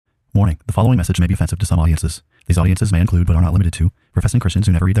Warning, the following message may be offensive to some audiences. These audiences may include, but are not limited to, professing Christians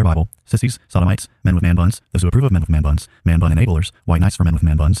who never read their Bible, sissies, sodomites, men with man buns, those who approve of men with man buns, man bun enablers, white knights for men with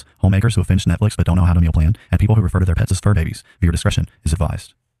man buns, homemakers who have finished Netflix but don't know how to meal plan, and people who refer to their pets as fur babies. Viewer discretion is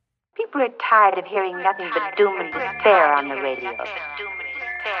advised. People are tired of hearing nothing but doom and despair on the radio.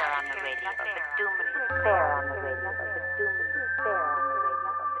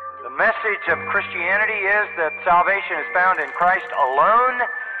 The message of Christianity is that salvation is found in Christ alone,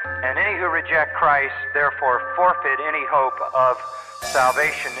 and any who reject Christ therefore forfeit any hope of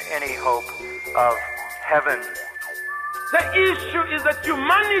salvation, any hope of heaven. The issue is that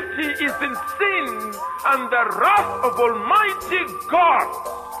humanity is in sin, and the wrath of Almighty God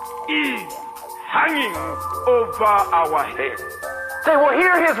is hanging over our heads. They will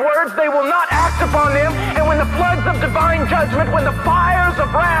hear his words, they will not act upon them, and when the floods of divine judgment, when the fires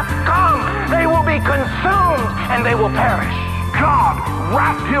of wrath come, they will be consumed and they will perish. God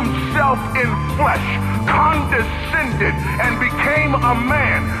wrapped himself in flesh, condescended, and became a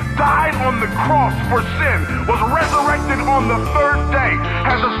man, died on the cross for sin, was resurrected on the third day,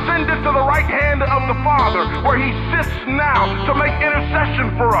 has ascended to the right hand of the Father, where he sits now to make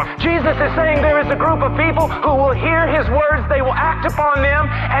intercession for us. Jesus is saying there is a group of people who will hear his words, they will act upon them,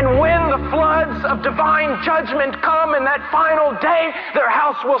 and when the floods of divine judgment come in that final day, their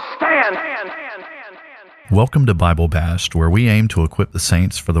house will stand. Welcome to Bible Bashed, where we aim to equip the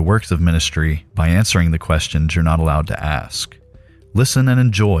saints for the works of ministry by answering the questions you're not allowed to ask. Listen and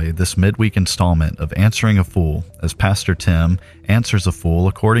enjoy this midweek installment of Answering a Fool, as Pastor Tim answers a fool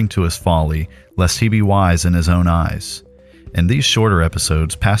according to his folly, lest he be wise in his own eyes. In these shorter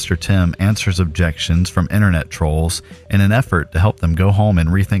episodes, Pastor Tim answers objections from internet trolls in an effort to help them go home and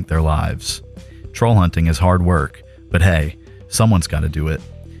rethink their lives. Troll hunting is hard work, but hey, someone's got to do it.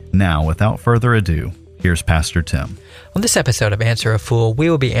 Now, without further ado, here's Pastor Tim. On this episode of Answer a Fool, we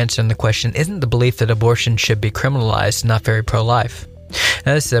will be answering the question, isn't the belief that abortion should be criminalized not very pro-life?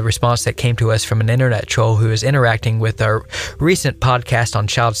 Now, this is a response that came to us from an internet troll who is interacting with our recent podcast on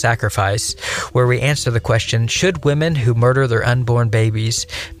child sacrifice, where we answer the question, should women who murder their unborn babies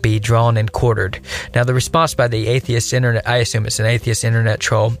be drawn and quartered? Now, the response by the atheist internet, I assume it's an atheist internet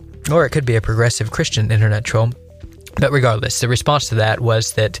troll, or it could be a progressive Christian internet troll. But regardless, the response to that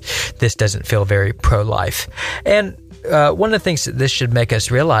was that this doesn't feel very pro-life. And one of the things that this should make us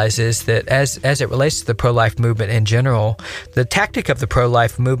realize is that as it relates to the pro-life movement in general, the tactic of the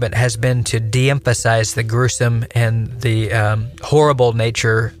pro-life movement has been to de-emphasize the gruesome and the horrible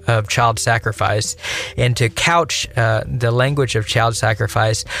nature of child sacrifice, and to couch the language of child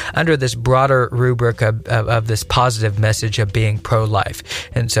sacrifice under this broader rubric of this positive message of being pro-life.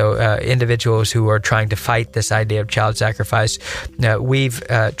 And so individuals who are trying to fight this idea of child sacrifice, we've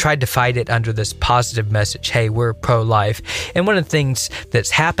tried to fight it under this positive message, hey, we're pro-life. And one of the things that's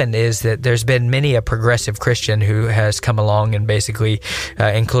happened is that there's been many a progressive Christian who has come along and basically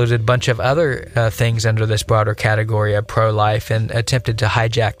included a bunch of other things under this broader category of pro-life and attempted to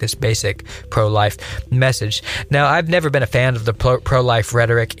hijack this basic pro-life message. Now, I've never been a fan of the pro-life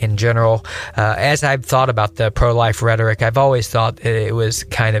rhetoric in general. As I've thought about the pro-life rhetoric, I've always thought it was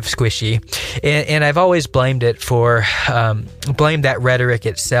kind of squishy, and I've always blamed it for blamed that rhetoric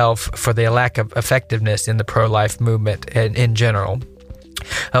itself for the lack of effectiveness in the pro-life movement in general.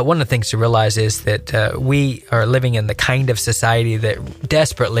 One of the things to realize is that we are living in the kind of society that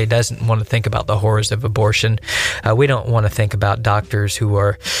desperately doesn't want to think about the horrors of abortion. We don't want to think about doctors who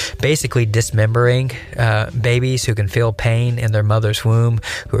are basically dismembering babies who can feel pain in their mother's womb,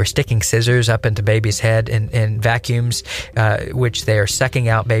 who are sticking scissors up into baby's head in vacuums, which they are sucking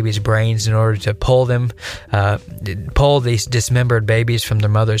out babies' brains in order to pull these dismembered babies from their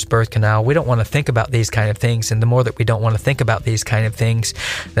mother's birth canal. We don't want to think about these kind of things, and the more that we don't want to think about these kind of things,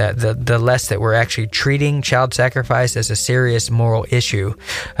 the less that we're actually treating child sacrifice as a serious moral issue.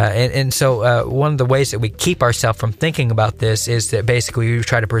 And so one of the ways that we keep ourselves from thinking about this is that basically we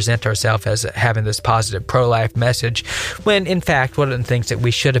try to present ourselves as having this positive pro-life message, when in fact one of the things that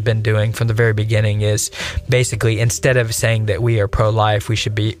we should have been doing from the very beginning is basically, instead of saying that we are pro-life, we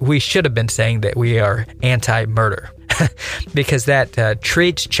should have been saying that we are anti-murder. Because that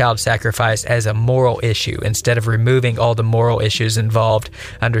treats child sacrifice as a moral issue instead of removing all the moral issues involved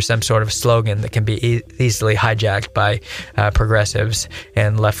under some sort of slogan that can be easily hijacked by progressives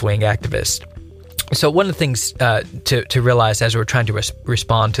and left-wing activists. So one of the things to realize as we're trying to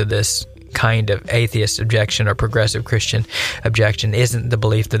respond to this kind of atheist objection or progressive Christian objection isn't the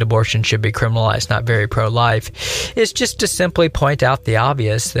belief that abortion should be criminalized, not very pro-life. It's just to simply point out the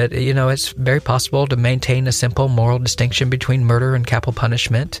obvious that, it's very possible to maintain a simple moral distinction between murder and capital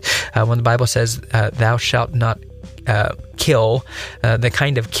punishment. When the Bible says, thou shalt not kill, the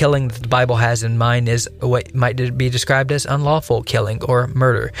kind of killing that the Bible has in mind is what might be described as unlawful killing or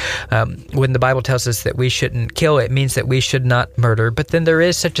murder. When the Bible tells us that we shouldn't kill, it means that we should not murder, but then there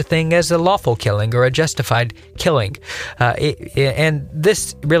is such a thing as a lawful killing or a justified killing. And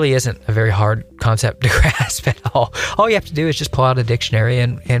this really isn't a very hard concept to grasp at all. All you have to do is just pull out a dictionary,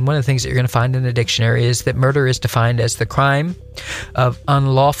 and one of the things that you're going to find in a dictionary is that murder is defined as the crime of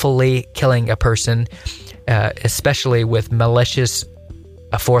unlawfully killing a person, especially with malicious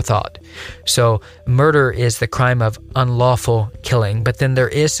forethought. So murder is the crime of unlawful killing, but then there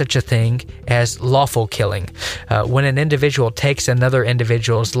is such a thing as lawful killing. When an individual takes another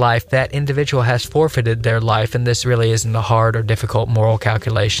individual's life, that individual has forfeited their life, and this really isn't a hard or difficult moral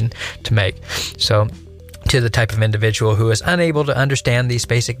calculation to make. So to the type of individual who is unable to understand these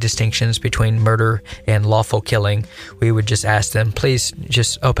basic distinctions between murder and lawful killing, we would just ask them, please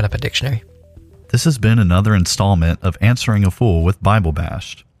just open up a dictionary. This has been another installment of Answering a Fool with Bible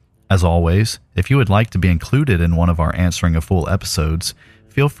Bashed. As always, if you would like to be included in one of our Answering a Fool episodes,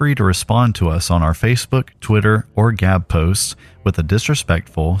 feel free to respond to us on our Facebook, Twitter, or Gab posts with a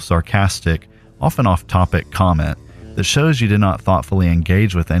disrespectful, sarcastic, often off-topic comment that shows you did not thoughtfully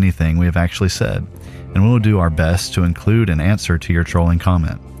engage with anything we have actually said, and we will do our best to include an answer to your trolling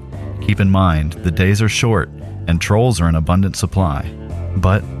comment. Keep in mind, the days are short and trolls are in abundant supply,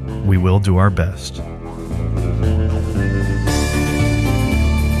 but we will do our best.